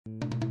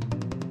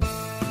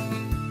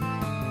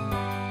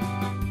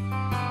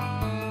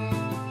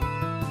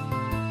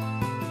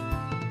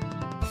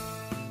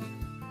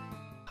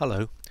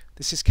Hello,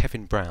 this is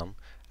Kevin Brown,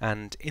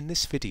 and in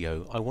this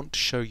video I want to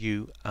show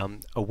you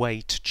a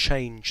way to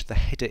change the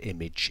header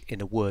image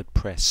in a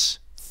WordPress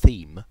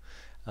theme,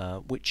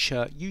 which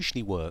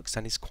usually works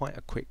and is quite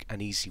a quick and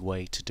easy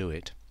way to do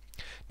it.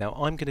 Now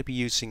I'm going to be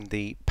using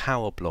the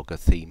Power Blogger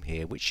theme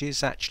here, which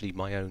is actually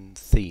my own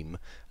theme,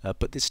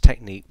 but this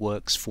technique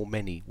works for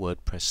many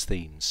WordPress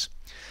themes.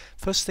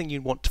 First thing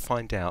you want to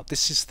find out,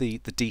 this is the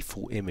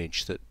default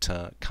image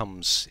that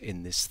comes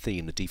in this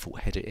theme, the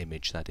default header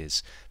image that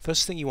is.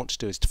 First thing you want to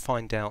do is to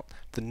find out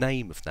the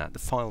name of that, the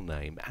file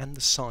name, and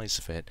the size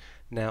of it.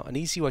 Now an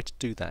easy way to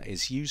do that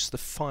is use the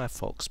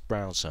Firefox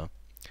browser,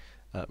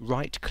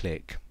 right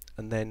click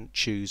and then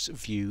choose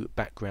View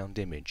Background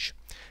Image,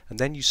 and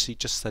then you see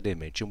just that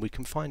image, and we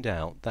can find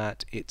out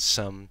that its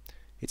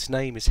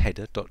name is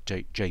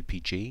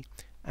header.jpg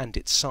and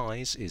its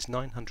size is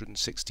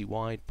 960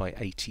 wide by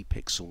 80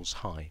 pixels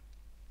high.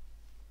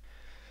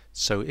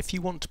 So if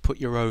you want to put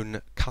your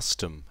own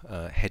custom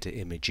header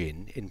image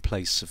in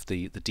place of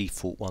the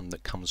default one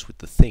that comes with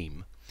the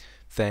theme,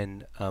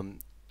 then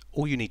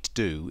all you need to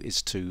do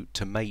is to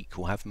make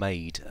or have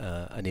made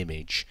an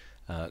image,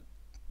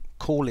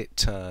 call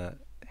it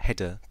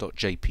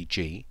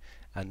header.jpg,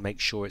 and make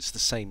sure it's the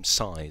same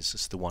size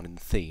as the one in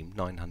the theme,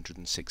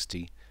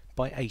 960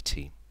 by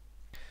 80.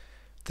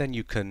 Then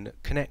you can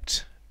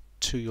connect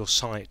to your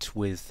site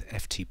with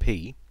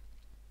FTP,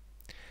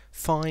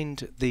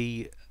 find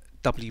the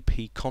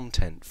WP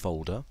content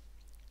folder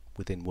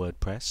within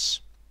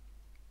WordPress.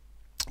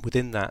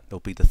 Within that there'll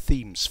be the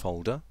themes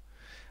folder.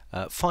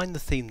 Find the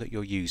theme that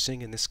you're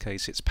using, in this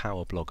case it's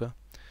Power Blogger.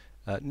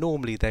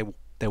 Normally there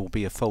will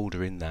be a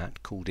folder in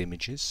that called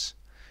images,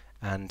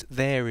 and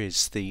there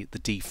is the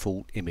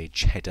default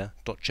image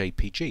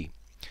header.jpg.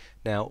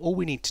 Now all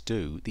we need to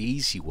do, the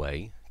easy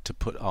way to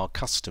put our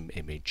custom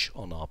image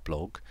on our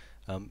blog,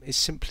 is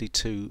simply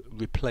to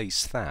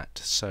replace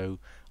that. So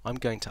I'm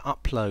going to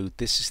upload,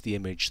 this is the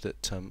image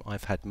that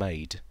I've had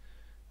made,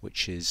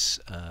 which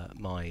is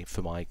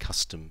for my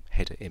custom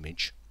header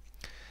image,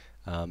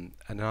 and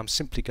I'm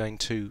simply going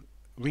to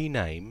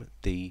rename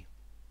the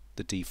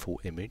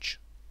default image.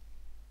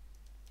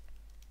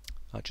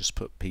 I just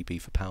put PB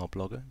for Power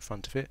Blogger in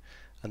front of it,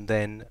 and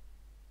then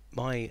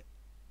my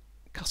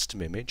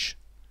custom image,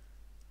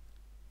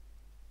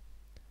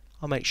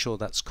 I'll make sure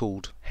that's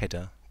called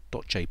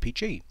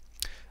header.jpg.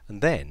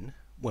 And then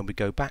when we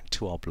go back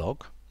to our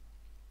blog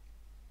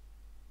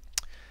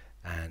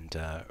and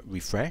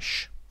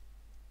refresh,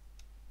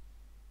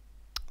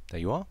 there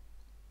you are.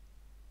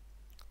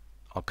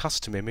 Our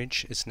custom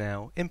image is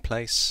now in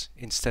place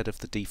instead of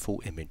the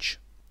default image.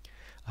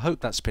 I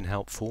hope that's been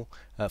helpful.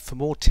 For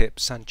more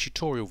tips and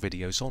tutorial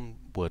videos on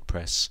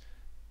WordPress,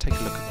 take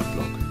a look at my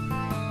blog.